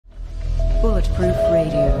Bulletproof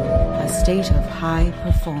Radio, a state of high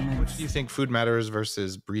performance. Which do you think food matters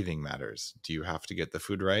versus breathing matters? Do you have to get the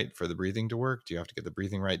food right for the breathing to work? Do you have to get the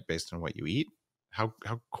breathing right based on what you eat? How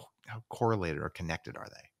correlated or connected are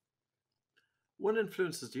they? One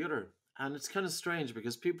influences the other. And it's kind of strange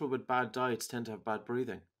because people with bad diets tend to have bad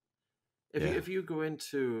breathing. If you go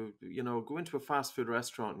into a fast food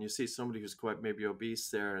restaurant and you see somebody who's quite maybe obese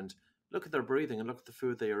there and look at their breathing and look at the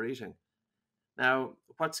food they are eating. Now,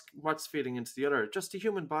 what's feeding into the other? Just the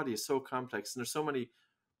human body is so complex and there's so many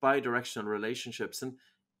bi-directional relationships. And,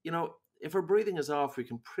 if our breathing is off, we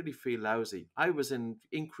can pretty feel lousy. I was in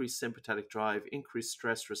increased sympathetic drive, increased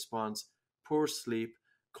stress response, poor sleep,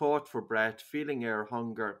 caught for breath, feeling air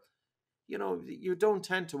hunger. You don't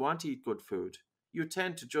tend to want to eat good food. You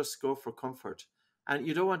tend to just go for comfort. And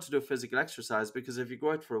you don't want to do physical exercise because if you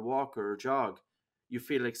go out for a walk or a jog, you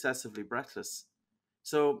feel excessively breathless.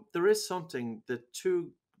 So there is something that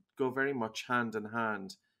two go very much hand in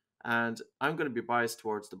hand. And I'm going to be biased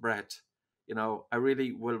towards the breath. I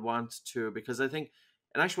really will want to, because I think,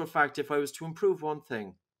 in actual fact, if I was to improve one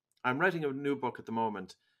thing, I'm writing a new book at the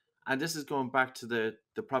moment. And this is going back to the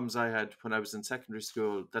problems I had when I was in secondary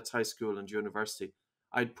school, that's high school and university.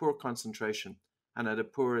 I had poor concentration and I had a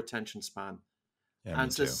poor attention span. Yeah,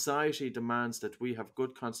 and society demands that we have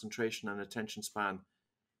good concentration and attention span.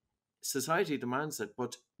 Society demands it,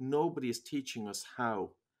 but nobody is teaching us how.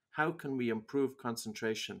 How can we improve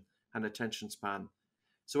concentration and attention span?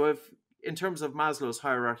 So in terms of Maslow's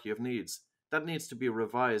hierarchy of needs, that needs to be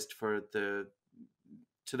revised for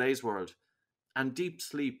today's world. And deep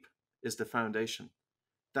sleep is the foundation.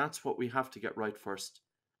 That's what we have to get right first.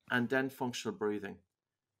 And then functional breathing.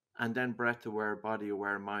 And then breath aware, body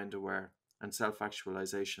aware, mind aware, and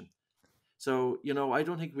self-actualization. So, I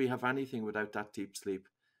don't think we have anything without that deep sleep.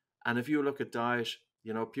 And if you look at diet,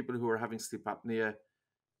 people who are having sleep apnea,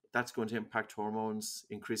 that's going to impact hormones,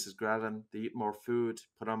 increases ghrelin, they eat more food,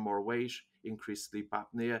 put on more weight, increase sleep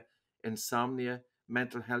apnea, insomnia,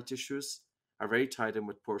 mental health issues are very tied in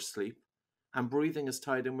with poor sleep. And breathing is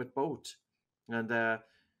tied in with both. And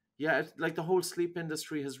like the whole sleep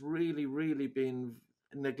industry has really, really been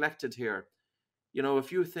neglected here.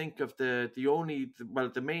 If you think of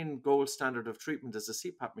the main gold standard of treatment is a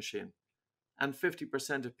CPAP machine, and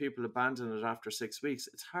 50% of people abandon it after 6 weeks,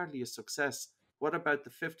 it's hardly a success. What about the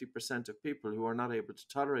 50% of people who are not able to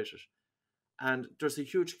tolerate it? And there's a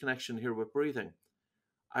huge connection here with breathing.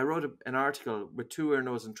 I wrote an article with 2 ear,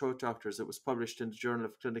 nose and throat doctors that was published in the Journal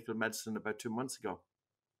of Clinical Medicine about 2 months ago.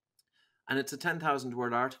 And it's a 10,000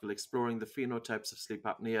 word article exploring the phenotypes of sleep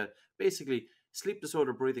apnea. Basically, sleep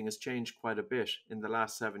disorder breathing has changed quite a bit in the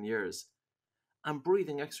last 7 years. And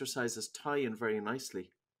breathing exercises tie in very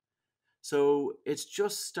nicely. So it's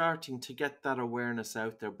just starting to get that awareness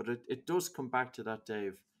out there. But it does come back to that,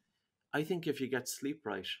 Dave. I think if you get sleep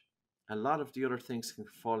right, a lot of the other things can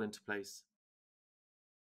fall into place.